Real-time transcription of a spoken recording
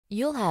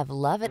You'll have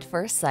love at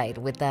first sight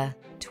with the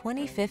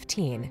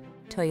 2015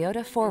 Toyota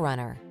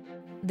 4Runner.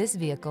 This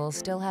vehicle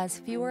still has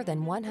fewer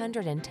than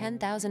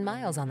 110,000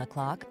 miles on the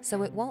clock,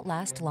 so it won't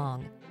last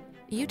long.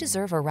 You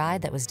deserve a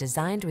ride that was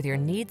designed with your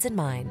needs in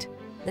mind.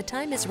 The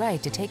time is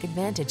right to take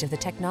advantage of the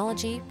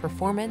technology,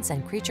 performance,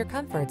 and creature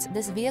comforts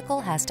this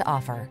vehicle has to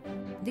offer.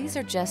 These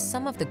are just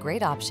some of the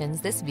great options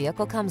this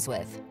vehicle comes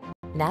with: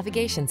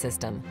 navigation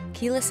system,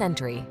 keyless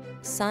entry,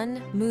 sun,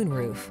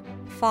 moonroof,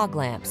 fog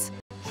lamps,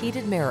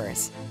 heated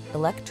mirrors,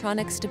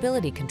 electronic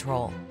stability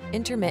control,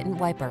 intermittent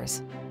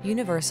wipers,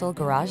 universal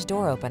garage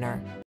door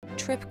opener,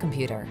 trip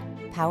computer,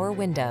 power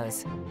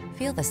windows.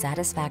 Feel the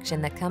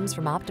satisfaction that comes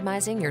from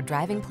optimizing your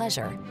driving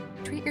pleasure.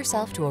 Treat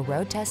yourself to a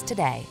road test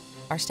today.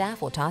 Our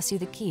staff will toss you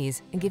the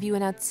keys and give you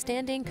an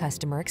outstanding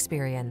customer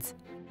experience.